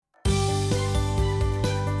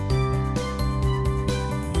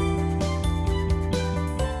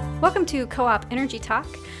Welcome to Co-op Energy Talk.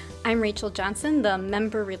 I'm Rachel Johnson, the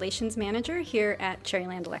Member Relations Manager here at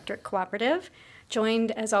Cherryland Electric Cooperative,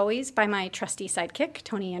 joined as always by my trusty sidekick,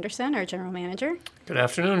 Tony Anderson, our General Manager. Good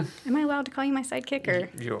afternoon. Am I allowed to call you my sidekick, or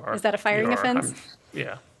You are. is that a firing offense?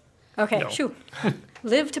 Yeah. Okay, No. shoo.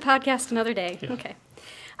 Live to podcast another day. Yeah. Okay.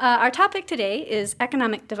 Our topic today is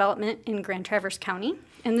economic development in Grand Traverse County,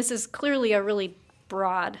 and this is clearly a really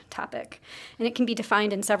broad topic, and it can be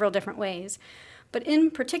defined in several different ways. But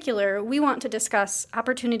in particular, we want to discuss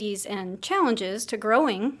opportunities and challenges to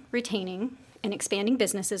growing, retaining, and expanding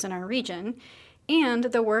businesses in our region, and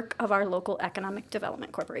the work of our local Economic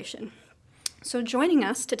Development Corporation. So joining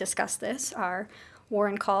us to discuss this are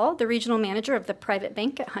Warren Call, the Regional Manager of the Private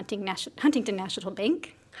Bank at Huntington National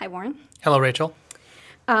Bank. Hi, Warren. Hello, Rachel.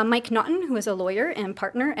 Mike Naughton, who is a lawyer and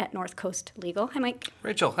partner at North Coast Legal. Hi, Mike.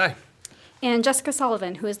 Rachel, hi. And Jessica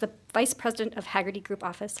Sullivan, who is the Vice President of Haggerty Group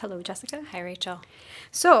Office. Hello, Jessica. Hi, Rachel.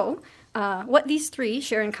 So, what these three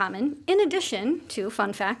share in common, in addition to,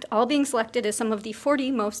 fun fact, all being selected as some of the 40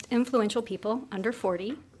 most influential people under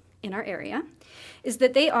 40 in our area, is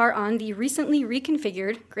that they are on the recently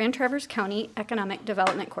reconfigured Grand Traverse County Economic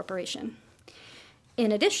Development Corporation.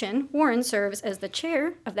 In addition, Warren serves as the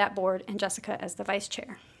chair of that board and Jessica as the vice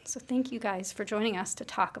chair. So thank you guys for joining us to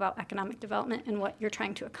talk about economic development and what you're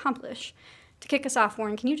trying to accomplish. To kick us off,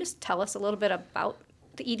 Warren, can you just tell us a little bit about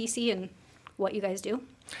the EDC and what you guys do?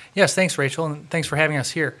 Yes, thanks, Rachel, and thanks for having us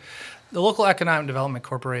here. The Local Economic Development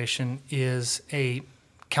Corporation is a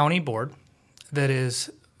county board that is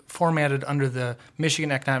formatted under the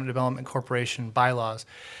Michigan Economic Development Corporation bylaws.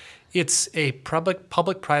 It's a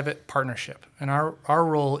public-private partnership, and our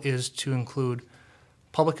role is to include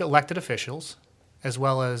public elected officials as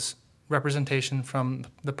well as representation from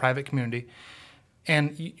the private community.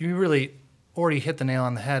 And you really already hit the nail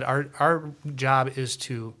on the head. Our job is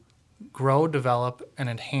to grow, develop, and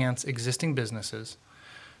enhance existing businesses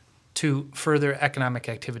to further economic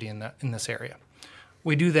activity in this area.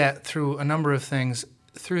 We do that through a number of things.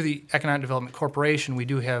 Through the Economic Development Corporation, we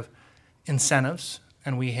do have incentives,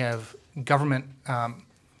 and we have government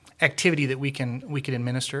activity that we can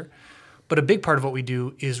administer. But a big part of what we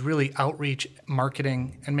do is really outreach,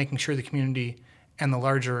 marketing, and making sure the community and the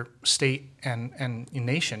larger state and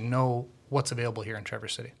nation know what's available here in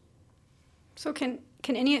Traverse City. So can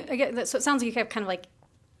any? So it sounds like you have kind of like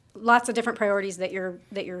lots of different priorities that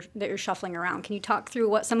you're shuffling around. Can you talk through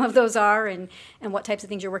what some of those are and what types of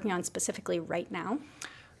things you're working on specifically right now?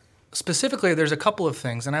 Specifically, there's a couple of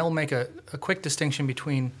things, and I will make a quick distinction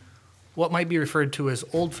between what might be referred to as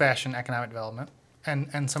old-fashioned economic development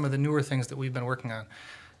and some of the newer things that we've been working on.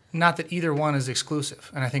 Not that either one is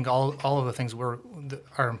exclusive, and I think all of the things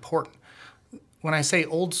are important. When I say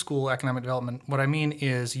old-school economic development, what I mean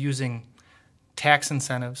is using tax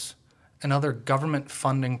incentives and other government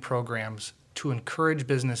funding programs to encourage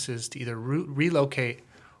businesses to either relocate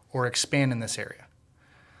or expand in this area.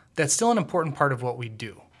 That's still an important part of what we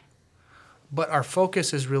do. But our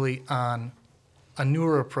focus is really on a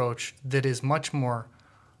newer approach that is much more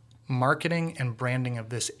marketing and branding of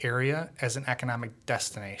this area as an economic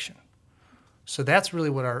destination. So that's really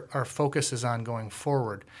what our focus is on going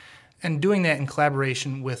forward. And doing that in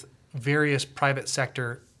collaboration with various private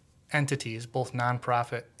sector entities, both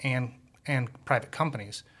nonprofit and private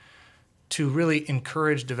companies, to really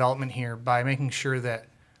encourage development here by making sure that,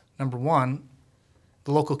 number one,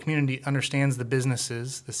 the local community understands the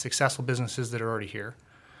businesses, the successful businesses that are already here.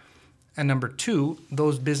 And number two,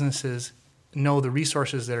 those businesses know the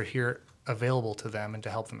resources that are here available to them and to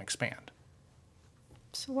help them expand.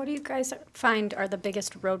 So what do you guys find are the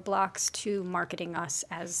biggest roadblocks to marketing us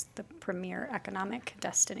as the premier economic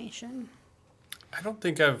destination? I don't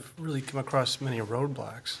think I've really come across many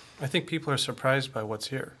roadblocks. I think people are surprised by what's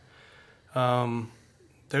here.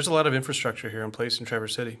 There's a lot of infrastructure here in place in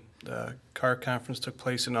Traverse City. The CAR conference took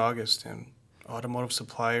place in August, and automotive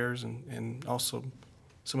suppliers and also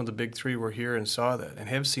some of the big three were here and saw that and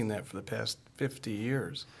have seen that for the past 50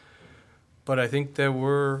 years. But I think that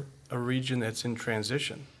we're a region that's in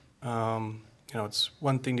transition. It's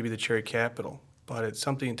one thing to be the cherry capital, but it's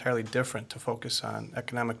something entirely different to focus on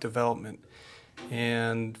economic development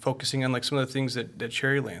and focusing on like some of the things that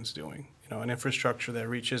Cherryland's doing. An infrastructure that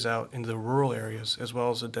reaches out into the rural areas as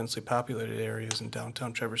well as the densely populated areas in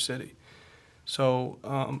downtown Traverse City. So,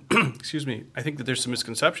 I think that there's some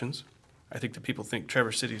misconceptions. I think that people think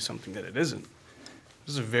Traverse City is something that it isn't.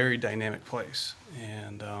 This is a very dynamic place,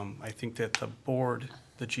 and I think that the board,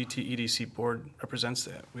 the GT-EDC board, represents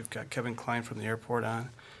that. We've got Kevin Klein from the airport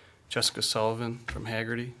on, Jessica Sullivan from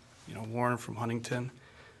Haggerty, Warren from Huntington.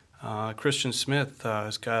 Christian Smith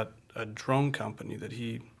has got a drone company that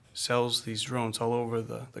he sells these drones all over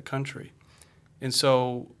the country. And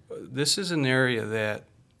so this is an area that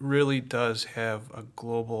really does have a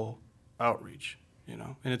global outreach,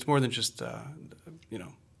 and it's more than just,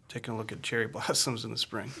 taking a look at cherry blossoms in the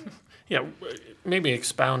spring. Yeah, maybe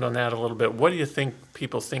expound on that a little bit. What do you think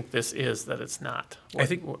people think this is that it's not?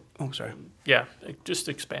 Sorry. Yeah, just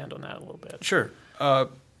expand on that a little bit. Sure.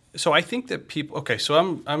 So I think that people,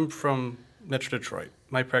 so I'm from Metro Detroit.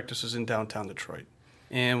 My practice is in downtown Detroit.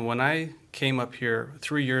 And when I came up here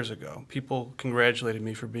 3 years ago, people congratulated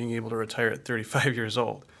me for being able to retire at 35 years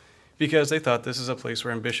old because they thought this is a place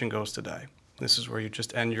where ambition goes to die. This is where you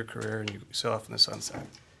just end your career and you sail off in the sunset.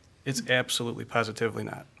 It's absolutely, positively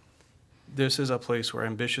not. This is a place where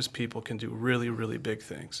ambitious people can do really, really big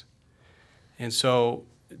things. And so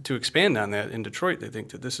to expand on that, in Detroit, they think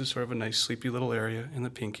that this is sort of a nice, sleepy little area in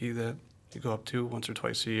the Pinky that you go up to once or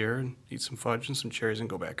twice a year and eat some fudge and some cherries and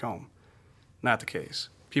go back home. Not the case.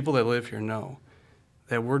 People that live here know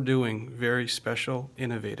that we're doing very special,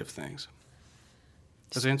 innovative things.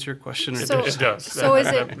 Does that answer your question? It So- does. so is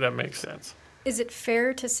it- That makes sense. Is it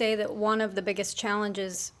fair to say that one of the biggest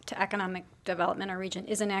challenges to economic development in our region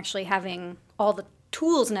isn't actually having all the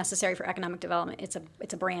tools necessary for economic development?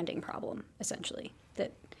 It's a branding problem, essentially.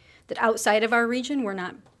 That outside of our region we're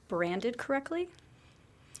not branded correctly?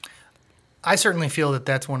 I certainly feel that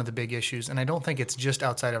that's one of the big issues, and I don't think it's just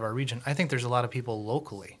outside of our region. I think there's a lot of people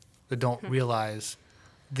locally that don't realize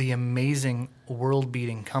the amazing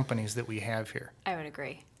world-beating companies that we have here. I would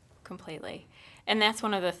agree completely. And that's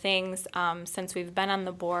one of the things, since we've been on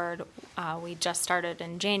the board, we just started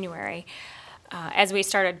in January. As we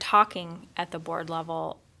started talking at the board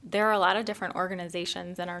level, there are a lot of different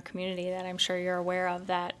organizations in our community that I'm sure you're aware of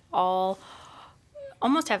that all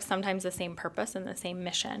almost have sometimes the same purpose and the same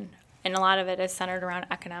mission. And a lot of it is centered around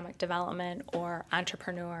economic development or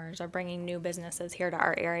entrepreneurs or bringing new businesses here to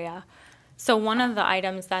our area. So one of the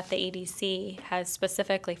items that the EDC has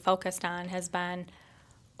specifically focused on has been,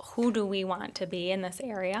 who do we want to be in this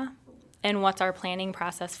area, and what's our planning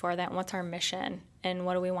process for that, and what's our mission, and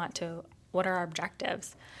what are our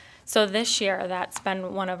objectives? So this year, that's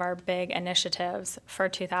been one of our big initiatives for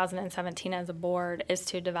 2017 as a board, is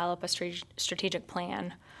to develop a strategic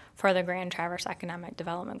plan for the Grand Traverse Economic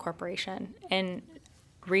Development Corporation and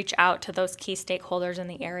reach out to those key stakeholders in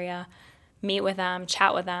the area, meet with them,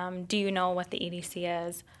 chat with them. Do you know what the EDC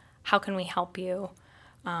is? How can we help you?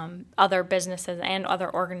 Other businesses and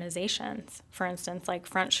other organizations, for instance, like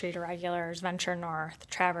Front Street Irregulars, Venture North,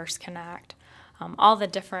 Traverse Connect, all the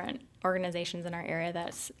different organizations in our area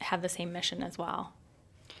that have the same mission as well.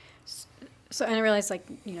 So, and I realize,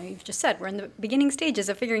 you've just said we're in the beginning stages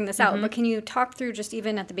of figuring this out, but can you talk through just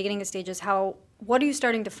even at the beginning of stages, what are you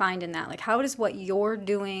starting to find in that? Like, how does what you're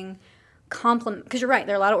doing complement, because you're right,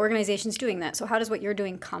 there are a lot of organizations doing that, so how does what you're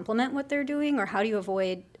doing complement what they're doing, or how do you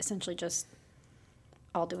avoid essentially just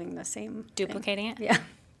all doing the same Duplicating it? Yeah.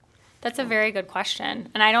 That's a very good question.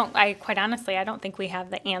 And I quite honestly, I don't think we have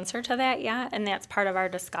the answer to that yet. And that's part of our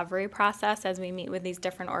discovery process as we meet with these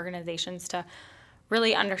different organizations to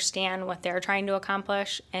really understand what they're trying to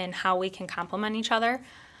accomplish and how we can complement each other.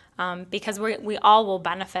 Because we all will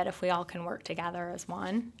benefit if we all can work together as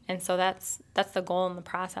one. And so that's the goal in the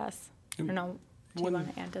process. I don't know, do you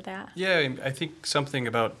want to add to that? Yeah, I think something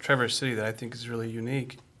about Traverse City that I think is really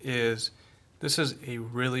unique is this is a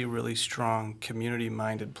really, really strong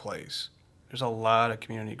community-minded place. There's a lot of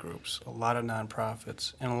community groups, a lot of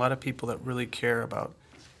nonprofits, and a lot of people that really care about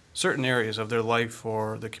certain areas of their life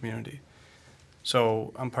or the community.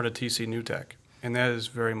 So I'm part of TC New Tech, and that is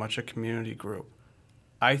very much a community group.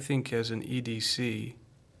 I think as an EDC,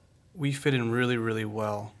 we fit in really, really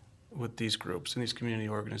well with these groups and these community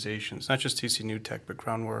organizations, not just TC New Tech, but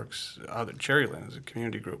Groundworks, Cherryland is a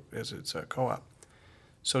community group as it's a co-op.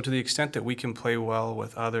 So to the extent that we can play well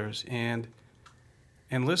with others and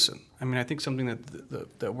listen, I think something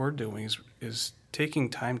that we're doing is taking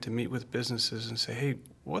time to meet with businesses and say, hey,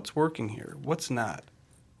 what's working here? What's not?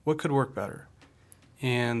 What could work better?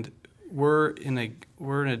 And we're in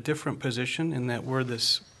a different position in that we're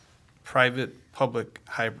this private-public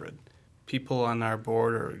hybrid. People on our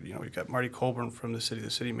board we've got Marty Colburn from the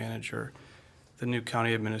city manager, the new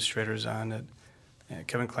county administrators on it,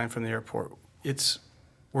 Kevin Klein from the airport.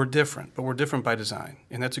 We're different, but we're different by design,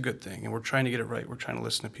 and that's a good thing. And we're trying to get it right. We're trying to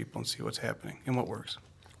listen to people and see what's happening and what works.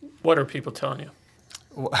 What are people telling you?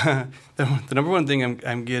 Well, the number one thing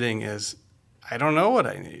I'm getting is, I don't know what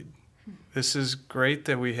I need. This is great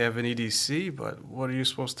that we have an EDC, but what are you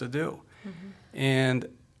supposed to do? Mm-hmm. And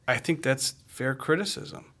I think that's fair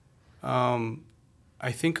criticism.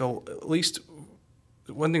 I think at least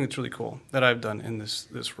one thing that's really cool that I've done in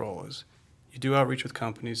this role is, you do outreach with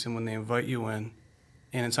companies, and when they invite you in,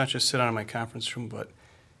 and it's not just sit down in my conference room, but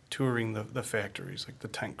touring the factories, like the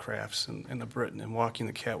tent crafts and the Britain, and walking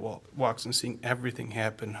the catwalks and seeing everything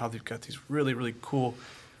happen, how they've got these really, really cool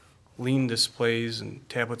lean displays and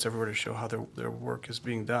tablets everywhere to show how their work is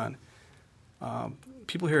being done.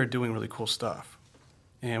 People here are doing really cool stuff,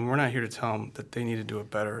 and we're not here to tell them that they need to do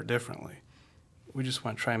it better or differently. We just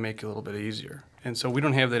want to try and make it a little bit easier. And so we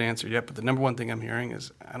don't have that answer yet, but the number one thing I'm hearing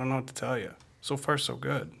is, I don't know what to tell you. So far, so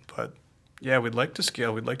good. But yeah, we'd like to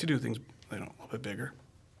scale. We'd like to do things a little bit bigger.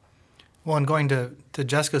 Well, and going to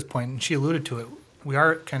Jessica's point, and she alluded to it, we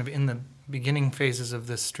are kind of in the beginning phases of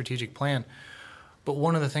this strategic plan. But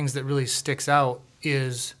one of the things that really sticks out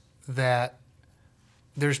is that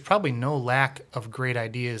there's probably no lack of great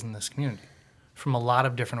ideas in this community from a lot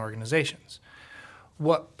of different organizations.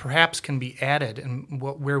 What perhaps can be added and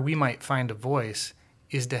where we might find a voice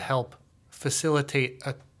is to help facilitate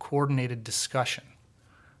a coordinated discussion,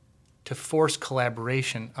 to force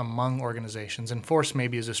collaboration among organizations. And force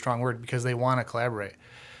maybe is a strong word because they want to collaborate.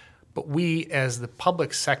 But we, as the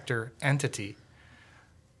public sector entity,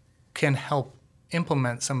 can help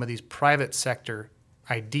implement some of these private sector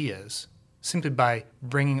ideas simply by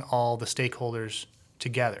bringing all the stakeholders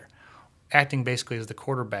together, acting basically as the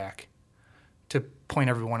quarterback to point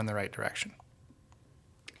everyone in the right direction.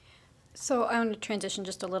 So I want to transition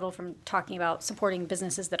just a little from talking about supporting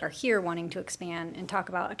businesses that are here wanting to expand and talk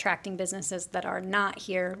about attracting businesses that are not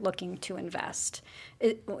here looking to invest.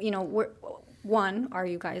 One, are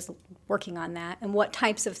you guys working on that? And what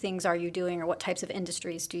types of things are you doing, or what types of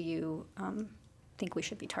industries do you think we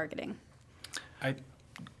should be targeting?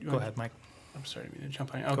 Go ahead, Mike. I'm sorry to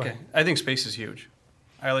jump on you. Okay. I think space is huge.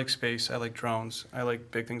 I like space. I like drones. I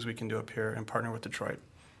like big things we can do up here and partner with Detroit.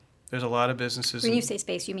 There's a lot of businesses. When you say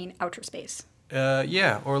space, you mean outer space?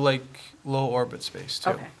 Yeah, or like low orbit space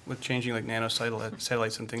too, Okay. with changing like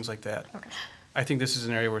satellites and things like that. Okay. I think this is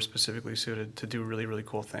an area we're specifically suited to do really, really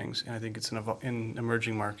cool things, and I think it's an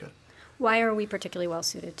emerging market. Why are we particularly well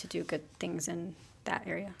suited to do good things in that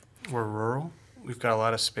area? We're rural. We've got a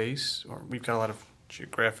lot of space, or we've got a lot of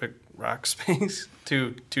geographic rock space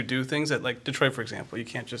to do things that, like Detroit, for example. You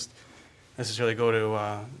can't just necessarily go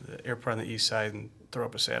to the airport on the east side and throw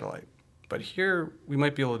up a satellite. But here, we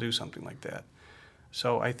might be able to do something like that.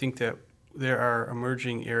 So I think that there are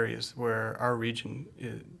emerging areas where our region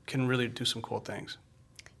can really do some cool things.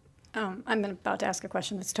 I'm about to ask a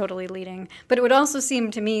question that's totally leading, but it would also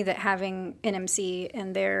seem to me that having NMC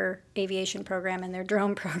and their aviation program and their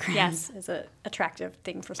drone programs Yes. is an attractive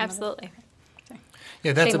thing for some Absolutely.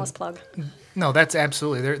 Yeah, that's Shameless plug. No, that's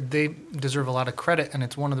absolutely. They deserve a lot of credit, and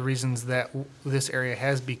it's one of the reasons that this area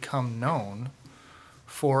has become known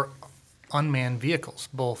for unmanned vehicles,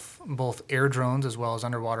 both air drones as well as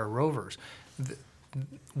underwater rovers.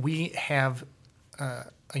 We have a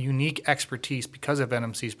unique expertise because of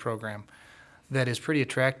NMC's program that is pretty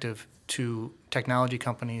attractive to technology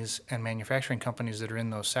companies and manufacturing companies that are in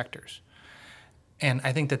those sectors. And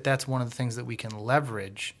I think that that's one of the things that we can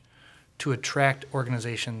leverage to attract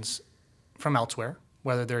organizations from elsewhere,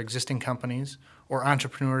 whether they're existing companies or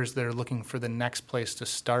entrepreneurs that are looking for the next place to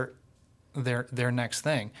start their next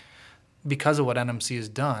thing. Because of what NMC has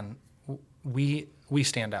done, we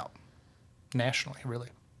stand out nationally, really.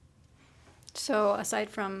 So aside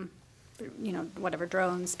from, whatever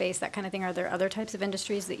drones, space, that kind of thing, are there other types of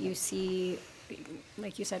industries that you see,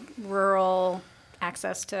 like you said, rural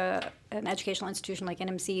access to an educational institution like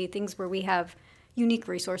NMC, things where we have unique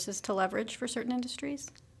resources to leverage for certain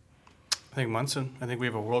industries? I think Munson. I think we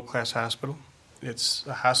have a world-class hospital. It's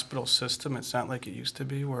a hospital system. It's not like it used to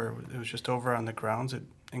be where it was just over on the grounds. It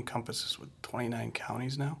encompasses 29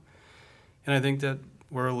 counties now. And I think that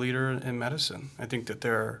we're a leader in medicine. I think that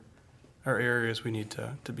there are areas we need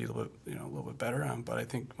to be a little bit better on, but I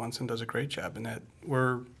think Munson does a great job in that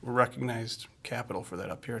we're recognized capital for that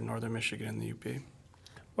up here in northern Michigan and the UP.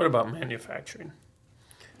 What about manufacturing?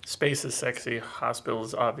 Space is sexy, hospital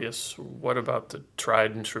is obvious. What about the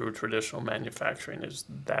tried and true traditional manufacturing? Is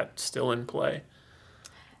that still in play?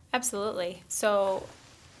 Absolutely. So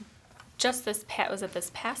just this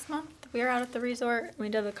past month, we were out at the resort. We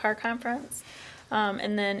did the car conference.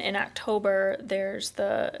 And then in October, there's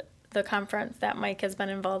the conference that Mike has been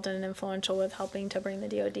involved in and influential with helping to bring the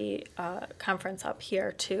DoD conference up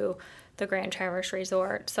here to the Grand Traverse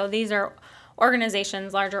Resort. So these are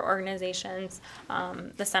organizations, larger organizations,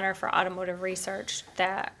 the Center for Automotive Research,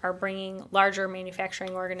 that are bringing larger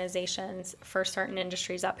manufacturing organizations for certain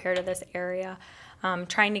industries up here to this area,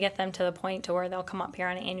 trying to get them to the point to where they'll come up here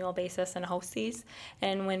on an annual basis and host these.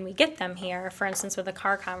 And when we get them here, for instance, with the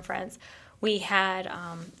car conference, We had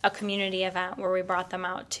a community event where we brought them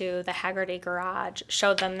out to the Haggerty Garage,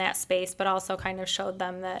 showed them that space, but also kind of showed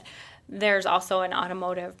them that there's also an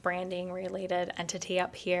automotive branding related entity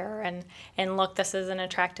up here, and look, this is an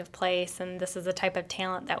attractive place, and this is the type of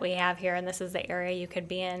talent that we have here, and this is the area you could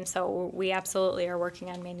be in. So we absolutely are working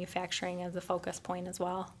on manufacturing as a focus point as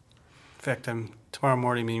well. In fact, I'm tomorrow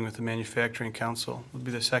morning meeting with the Manufacturing Council. It'll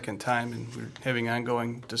be the second time, and we're having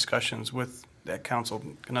ongoing discussions with that council,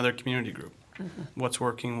 another community group. What's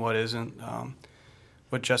working, what isn't.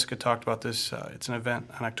 What Jessica talked about this, it's an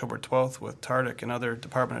event on October 12th with TARDIC and other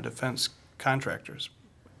Department of Defense contractors,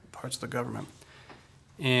 parts of the government.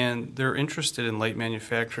 And they're interested in light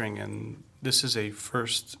manufacturing, and this is a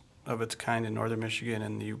first of its kind in northern Michigan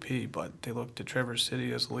and the UP, but they looked at Traverse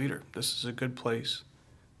City as a leader. This is a good place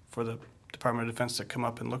for the Department of Defense to come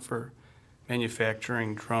up and look for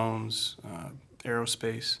manufacturing, drones,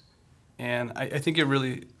 aerospace. And I think it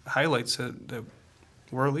really highlights that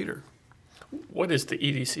we're a leader. What is the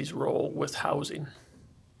EDC's role with housing?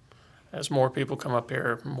 As more people come up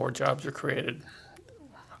here, more jobs are created.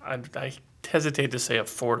 I hesitate to say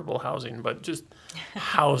affordable housing, but just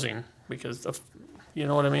housing, because you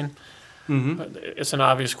know what I mean? Mm-hmm. It's an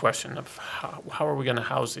obvious question of how are we going to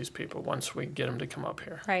house these people once we get them to come up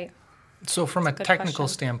here? Right. So from a Good technical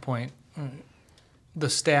question. standpoint, the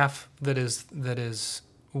staff that is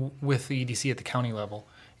with the EDC at the county level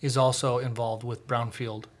is also involved with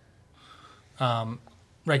brownfield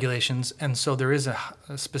regulations, and so there is a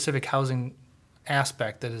specific housing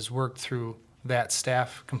aspect that is worked through that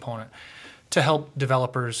staff component to help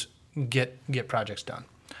developers get projects done.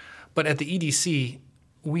 But at the EDC,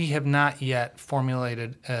 we have not yet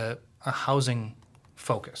formulated a housing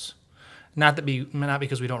focus. Not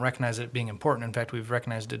because we don't recognize it being important. In fact, we've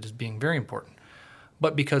recognized it as being very important.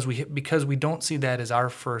 But because we don't see that as our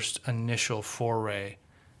first initial foray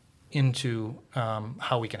into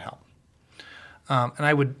how we can help. And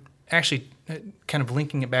I would actually, kind of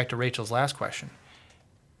linking it back to Rachel's last question,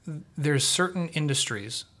 there's certain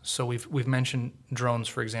industries. So we've mentioned drones,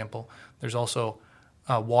 for example. There's also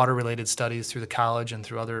water-related studies through the college and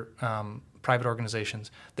through other private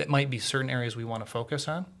organizations that might be certain areas we want to focus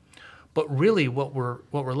on. But really, what we're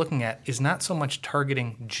looking at is not so much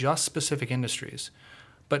targeting just specific industries,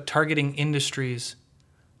 but targeting industries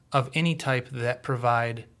of any type that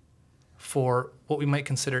provide for what we might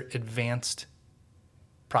consider advanced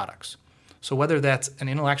products. So whether that's an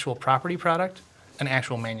intellectual property product, an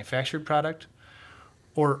actual manufactured product,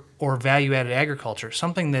 or value-added agriculture,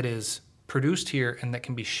 something that is produced here and that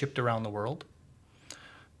can be shipped around the world,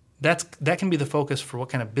 that can be the focus for what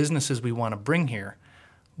kind of businesses we want to bring here.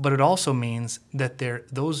 But it also means that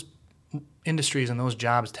those industries and those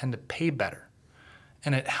jobs tend to pay better,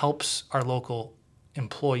 and it helps our local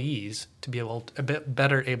employees to be a bit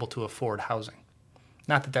better able to afford housing.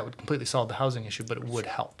 Not that would completely solve the housing issue, but it would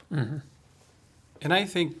help. Mm-hmm. And I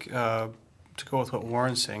think, to go with what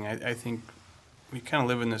Warren's saying, I think we kind of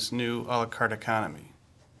live in this new a la carte economy.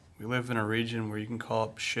 We live in a region where you can call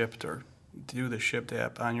up Shipt or do the Shipt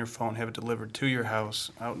app on your phone, have it delivered to your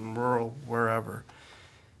house, out in rural, wherever.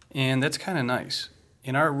 And that's kind of nice.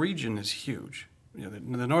 And our region is huge. You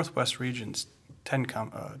know, the Northwest region's 10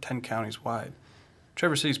 counties wide.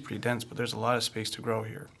 Traverse City's pretty dense, but there's a lot of space to grow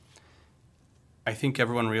here. I think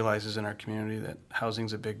everyone realizes in our community that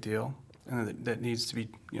housing's a big deal and that needs to be,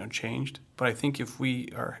 changed. But I think if we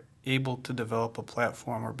are able to develop a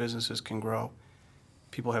platform where businesses can grow,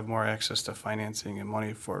 people have more access to financing and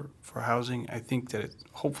money for housing, I think that it's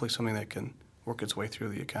hopefully something that can work its way through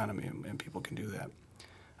the economy and people can do that.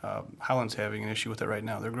 Holland's having an issue with it right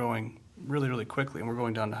now. They're growing really, really quickly, and we're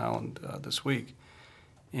going down to Holland this week.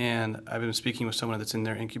 And I've been speaking with someone that's in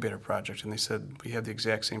their incubator project, and they said we have the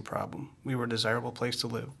exact same problem. We were a desirable place to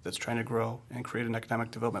live that's trying to grow and create an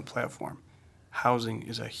economic development platform. Housing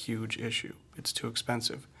is a huge issue. It's too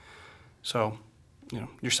expensive. So,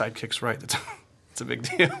 your sidekick's right. It's a big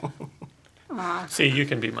deal. See, you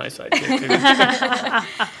can be my sidekick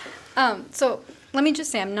too. So let me just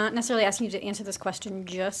say, I'm not necessarily asking you to answer this question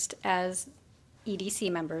just as EDC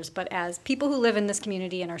members, but as people who live in this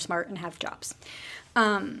community and are smart and have jobs.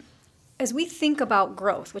 As we think about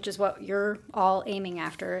growth, which is what you're all aiming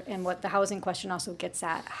after and what the housing question also gets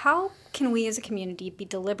at, how can we as a community be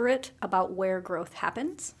deliberate about where growth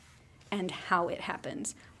happens and how it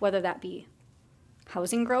happens, whether that be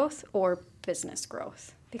housing growth or business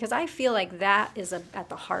growth? Because I feel like that is at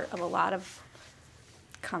the heart of a lot of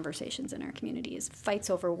conversations in our community, is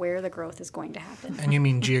fights over where the growth is going to happen. And you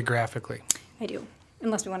mean geographically? I do,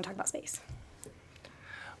 unless we want to talk about space.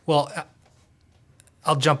 Well,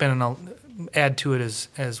 I'll jump in and I'll add to it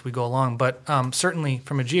as we go along. But certainly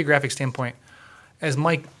from a geographic standpoint, as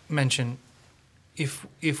Mike mentioned,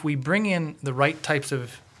 if we bring in the right types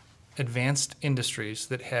of advanced industries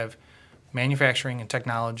that have manufacturing and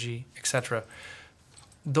technology, et cetera,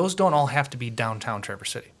 those don't all have to be downtown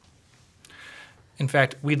Traverse City. In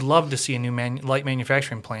fact, we'd love to see a new light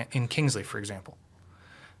manufacturing plant in Kingsley, for example.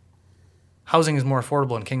 Housing is more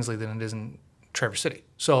affordable in Kingsley than it is in Traverse City.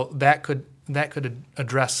 So that could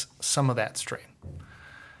address some of that strain.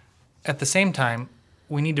 At the same time,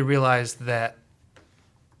 we need to realize that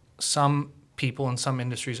some people in some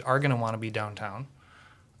industries are going to want to be downtown.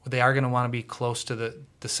 They are going to want to be close to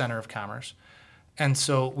the center of commerce. And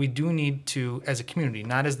so we do need to, as a community,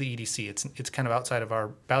 not as the EDC, it's kind of outside of our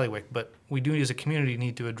bailiwick, but we do as a community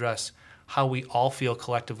need to address how we all feel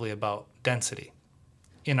collectively about density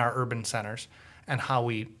in our urban centers and how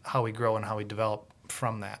we grow and how we develop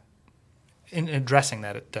from that in addressing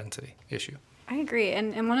that density issue. I agree.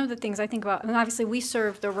 And one of the things I think about, and obviously we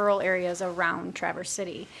serve the rural areas around Traverse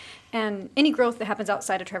City, and any growth that happens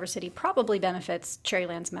outside of Traverse City probably benefits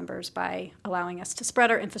Cherrylands members by allowing us to spread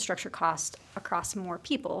our infrastructure cost across more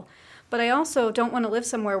people. But I also don't want to live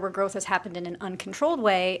somewhere where growth has happened in an uncontrolled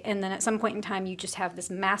way, and then at some point in time you just have this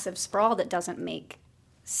massive sprawl that doesn't make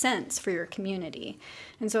sense for your community.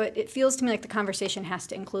 And so it feels to me like the conversation has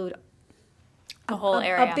to include The whole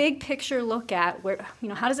area. A big picture look at where,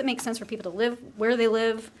 how does it make sense for people to live where they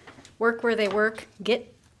live, work where they work,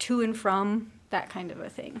 get to and from, that kind of a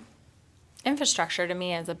thing. Infrastructure to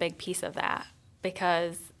me is a big piece of that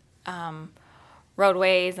because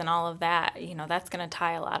roadways and all of that, that's going to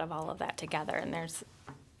tie a lot of all of that together. And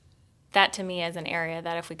that to me is an area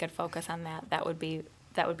that if we could focus on that would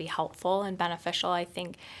be helpful and beneficial. I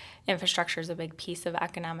think infrastructure is a big piece of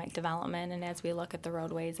economic development, and as we look at the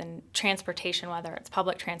roadways and transportation, whether it's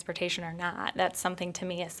public transportation or not, that's something to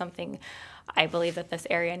me is something I believe that this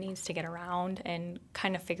area needs to get around and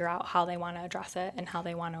kind of figure out how they want to address it and how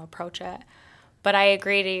they want to approach it. But I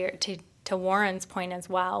agree to Warren's point as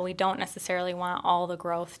well. We don't necessarily want all the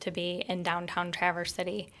growth to be in downtown Traverse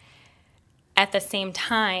City. At the same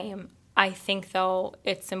time, I think, though,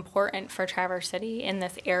 it's important for Traverse City in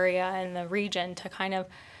this area and the region to kind of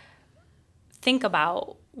think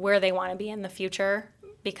about where they want to be in the future,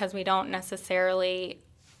 because we don't necessarily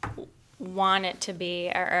want it to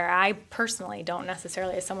be, or I personally don't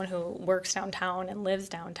necessarily, as someone who works downtown and lives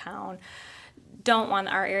downtown, don't want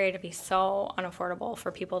our area to be so unaffordable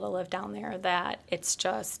for people to live down there that it's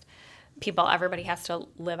just everybody has to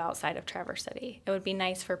live outside of Traverse City. It would be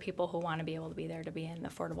nice for people who want to be able to be there to be in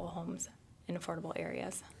affordable homes in affordable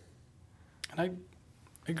areas. And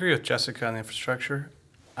I agree with Jessica on the infrastructure.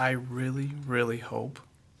 I really, really hope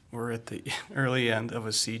we're at the early end of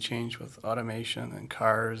a sea change with automation and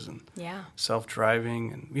cars and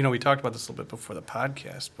self-driving. And, we talked about this a little bit before the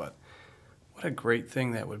podcast, but what a great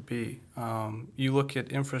thing that would be. You look at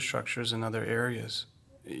infrastructures in other areas,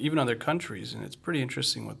 even other countries, and it's pretty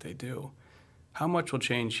interesting what they do. How much will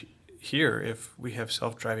change here if we have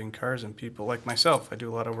self-driving cars and people like myself? I do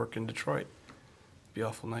a lot of work in Detroit. It'd be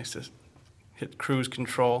awful nice to hit cruise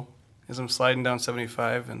control as I'm sliding down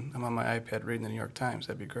 75 and I'm on my iPad reading the New York Times.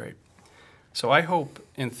 That'd be great. So I hope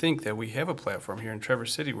and think that we have a platform here in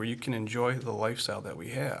Traverse City where you can enjoy the lifestyle that we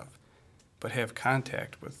have, but have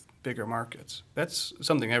contact with bigger markets. That's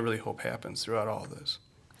something I really hope happens throughout all of this.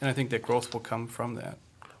 And I think that growth will come from that.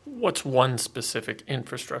 What's one specific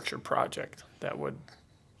infrastructure project that would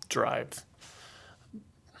drive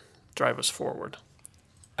us forward?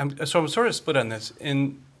 I'm sort of split on this.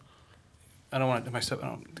 I don't think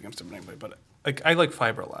I'm stepping anybody, but I like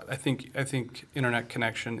fiber a lot. I think internet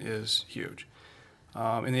connection is huge.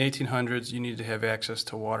 In the 1800s, you needed to have access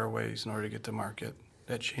to waterways in order to get to market.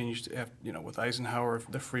 That changed, with Eisenhower,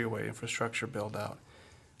 the freeway infrastructure build out.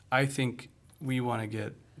 I think we want to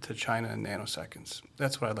get to China in nanoseconds.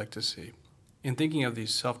 That's what I'd like to see. In thinking of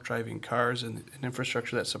these self-driving cars and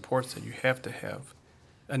infrastructure that supports that, you have to have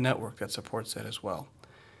a network that supports that as well.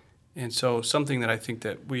 And so something that I think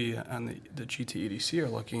that we on the GTEDC are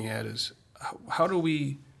looking at is how do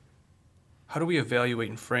we evaluate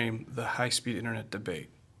and frame the high-speed internet debate?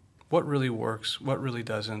 What really works? What really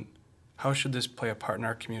doesn't? How should this play a part in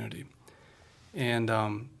our community? And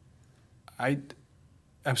I'm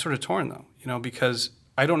sort of torn though, because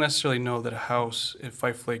I don't necessarily know that a house at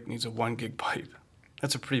Fife Lake needs a 1 gig pipe.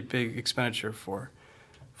 That's a pretty big expenditure for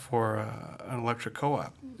an electric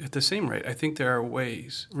co-op. At the same rate, I think there are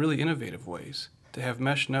ways, really innovative ways, to have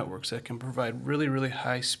mesh networks that can provide really, really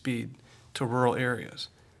high speed to rural areas.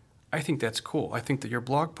 I think that's cool. I think that your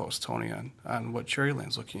blog post, Tony, on what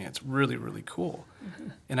Cherryland's looking at, is really, really cool.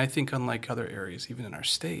 And I think unlike other areas, even in our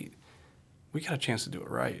state, we got a chance to do it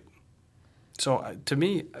right. So to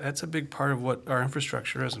me, that's a big part of what our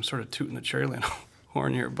infrastructure is. I'm sort of tooting the Cherryland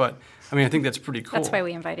horn here, but I mean, I think that's pretty cool. That's why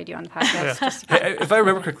we invited you on the podcast. Just If I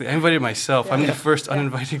remember correctly, I invited myself. I'm the first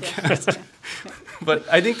uninvited guest. But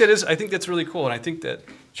I think that's really cool, and I think that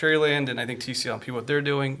Cherryland and I think TCL and people, what they're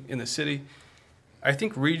doing in the city, I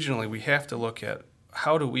think regionally we have to look at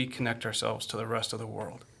how do we connect ourselves to the rest of the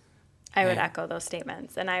world. I would Yeah. echo those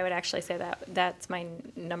statements, and I would actually say that that's my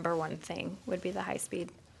number one thing would be the high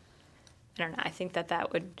speed internet. I think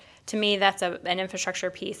that would, to me, that's an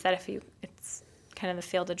infrastructure piece that it's kind of the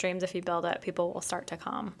field of dreams. If you build it, people will start to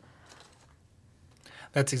come.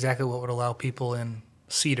 That's exactly what would allow people in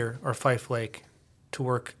Cedar or Fife Lake to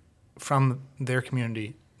work from their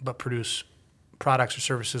community but produce products or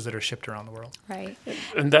services that are shipped around the world. Right.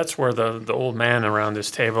 And that's where the old man around this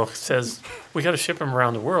table says, we got to ship them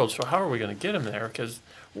around the world. So how are we going to get them there? Because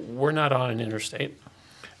we're not on an interstate.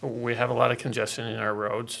 We have a lot of congestion in our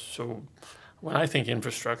roads. So when I think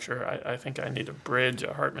infrastructure, I think I need a bridge,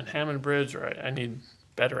 a Hartman-Hammond bridge, or I need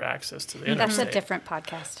better access to the That's interstate. a different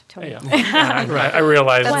podcast, Tony. Yeah, I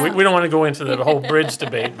realize we don't want to go into the whole bridge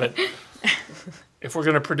debate, but if we're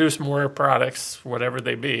going to produce more products, whatever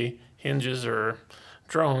they be, hinges or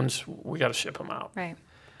drones, we got to ship them out. Right.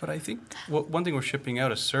 But I think one thing we're shipping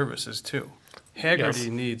out is services too. Hagerty Yes.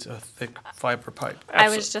 needs a thick fiber pipe. I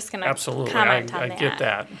was just going to Absolutely, comment on I that. get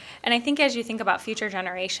that. And I think as you think about future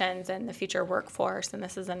generations and the future workforce, and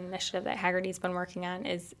this is an initiative that Hagerty's been working on,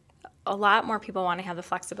 is a lot more people want to have the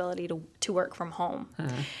flexibility to work from home.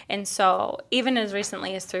 And so even as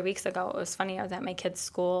recently as 3 weeks ago, it was funny, I was at my kids'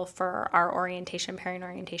 school for our orientation, parent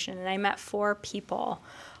orientation, and I met 4 people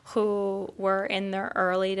who were in their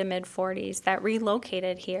early to mid 40s that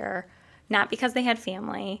relocated here, not because they had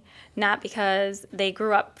family, not because they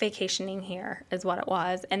grew up vacationing here is what it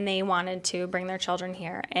was, and they wanted to bring their children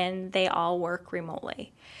here, and they all work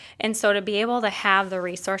remotely. And so to be able to have the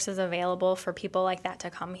resources available for people like that to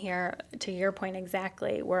come here, to your point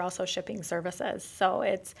exactly, we're also shipping services. So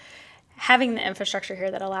it's having the infrastructure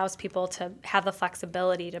here that allows people to have the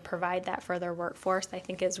flexibility to provide that for their workforce, I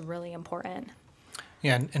think is really important.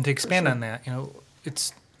 Yeah, and to expand on that,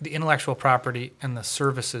 it's the intellectual property and the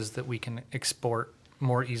services that we can export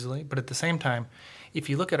more easily. But at the same time, if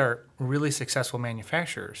you look at our really successful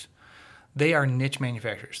manufacturers, they are niche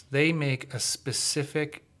manufacturers. They make a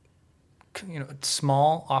specific,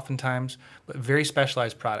 small, oftentimes, but very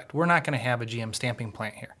specialized product. We're not going to have a GM stamping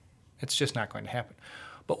plant here. It's just not going to happen.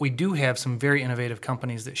 But we do have some very innovative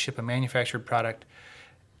companies that ship a manufactured product,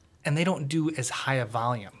 and they don't do as high a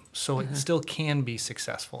volume. So it still can be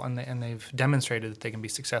successful, and they've demonstrated that they can be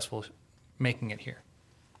successful making it here.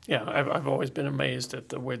 Yeah, I've always been amazed at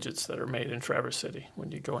the widgets that are made in Traverse City.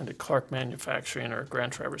 When you go into Clark Manufacturing or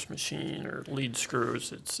Grand Traverse Machine or Lead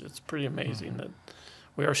Screws, it's pretty amazing that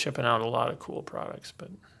we are shipping out a lot of cool products, but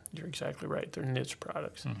you're exactly right. They're niche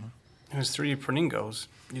products. And as 3D printing goes,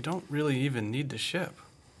 you don't really even need to ship.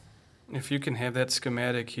 If you can have that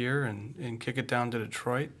schematic here and kick it down to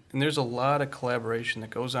Detroit, and there's a lot of collaboration that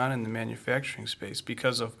goes on in the manufacturing space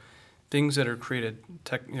because of things that are created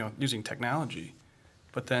using technology,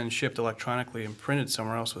 but then shipped electronically and printed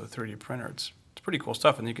somewhere else with a 3D printer. It's pretty cool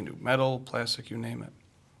stuff, and you can do metal, plastic, you name it.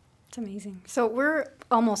 It's amazing. So we're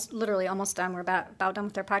literally almost done. We're about done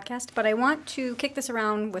with our podcast, but I want to kick this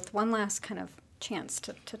around with one last kind of chance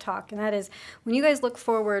to talk, and that is when you guys look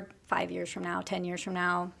forward 5 years from now, 10 years from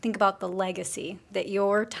now, think about the legacy that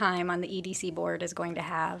your time on the EDC board is going to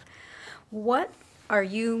have. What are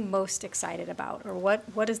you most excited about, or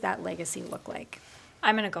what does that legacy look like?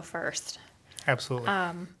 I'm going to go first. Absolutely.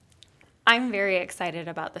 I'm very excited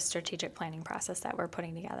about the strategic planning process that we're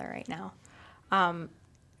putting together right now.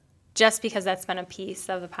 Just because that's been a piece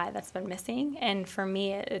of the pie that's been missing. And for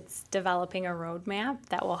me, it's developing a roadmap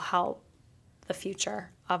that will help the future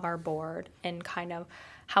of our board and kind of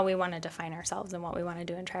how we want to define ourselves and what we want to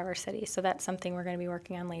do in Traverse City. So that's something we're going to be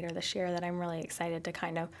working on later this year that I'm really excited to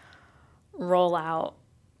kind of roll out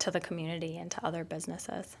to the community and to other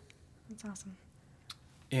businesses. That's awesome.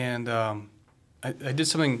 And I did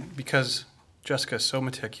something because Jessica is so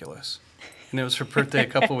meticulous, and it was her birthday a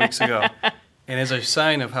couple weeks ago. And as a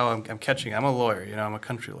sign of how I'm catching, I'm a lawyer, I'm a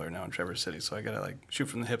country lawyer now in Traverse City, so I got to shoot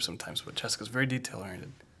from the hip sometimes. But Jessica's very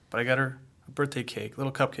detail-oriented. But I got her a birthday cake,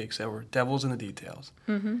 little cupcakes that were devils in the details.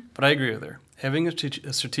 Mm-hmm. But I agree with her. Having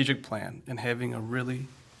a strategic plan and having a really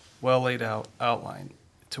well-laid out outline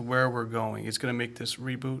to where we're going is going to make this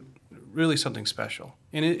reboot really something special.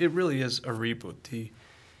 And it really is a reboot. The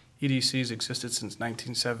EDC's existed since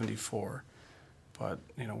 1974. But,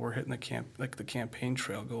 we're hitting the campaign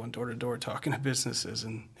trail, going door to door, talking to businesses,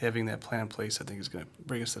 and having that plan in place, I think is going to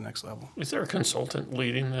bring us to the next level. Is there a consultant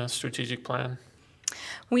leading the strategic plan?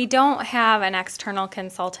 We don't have an external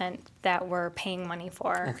consultant that we're paying money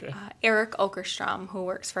for. Okay. Eric Okerstrom, who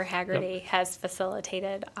works for Haggerty, has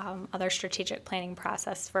facilitated other strategic planning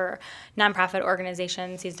process for nonprofit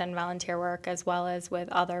organizations. He's done volunteer work as well as with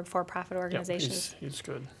other for-profit organizations. He's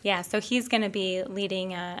good. Yeah, so he's going to be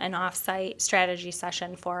leading an off-site strategy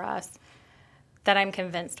session for us that I'm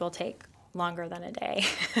convinced will take longer than a day.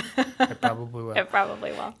 It probably will. It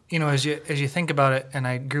probably will. As you think about it, and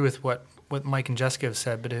I agree with what Mike and Jessica have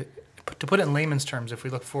said, but to put it in layman's terms, if we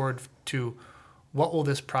look forward to what will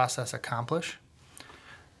this process accomplish,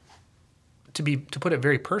 to put it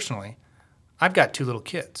very personally, I've got 2 little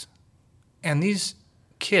kids, and these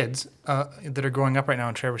kids that are growing up right now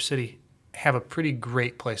in Traverse City have a pretty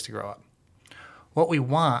great place to grow up. What we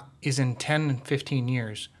want is in 10 and 15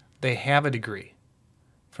 years, they have a degree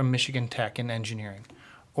from Michigan Tech in engineering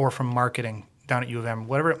or from marketing down at U of M,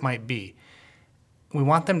 whatever it might be. We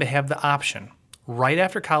want them to have the option right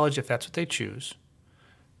after college, if that's what they choose,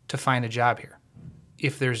 to find a job here.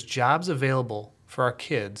 If there's jobs available for our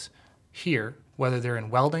kids here, whether they're in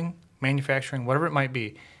welding, manufacturing, whatever it might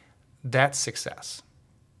be, that's success.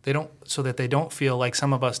 So that they don't feel like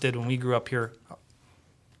some of us did when we grew up here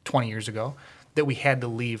 20 years ago, that we had to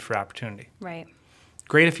leave for opportunity. Right.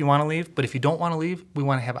 Great if you want to leave, but if you don't want to leave, we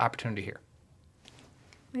want to have opportunity here.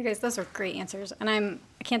 You guys, those are great answers, and I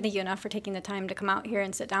can't thank you enough for taking the time to come out here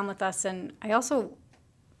and sit down with us. And I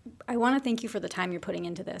want to thank you for the time you're putting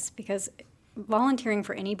into this, because volunteering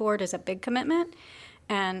for any board is a big commitment,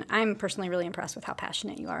 and I'm personally really impressed with how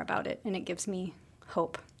passionate you are about it, and it gives me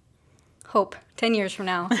hope 10 years from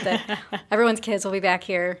now that everyone's kids will be back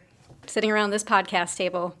here sitting around this podcast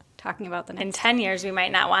table talking about the next. In 10 years, we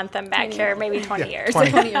might not want them back here, maybe 20 years.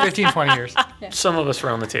 15, 20 years. Some of us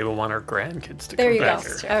around the table want our grandkids to There come you back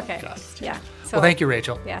go. here. Okay. Yeah. So, Well, thank you,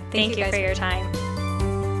 Rachel. Yeah. Thank you guys for your time.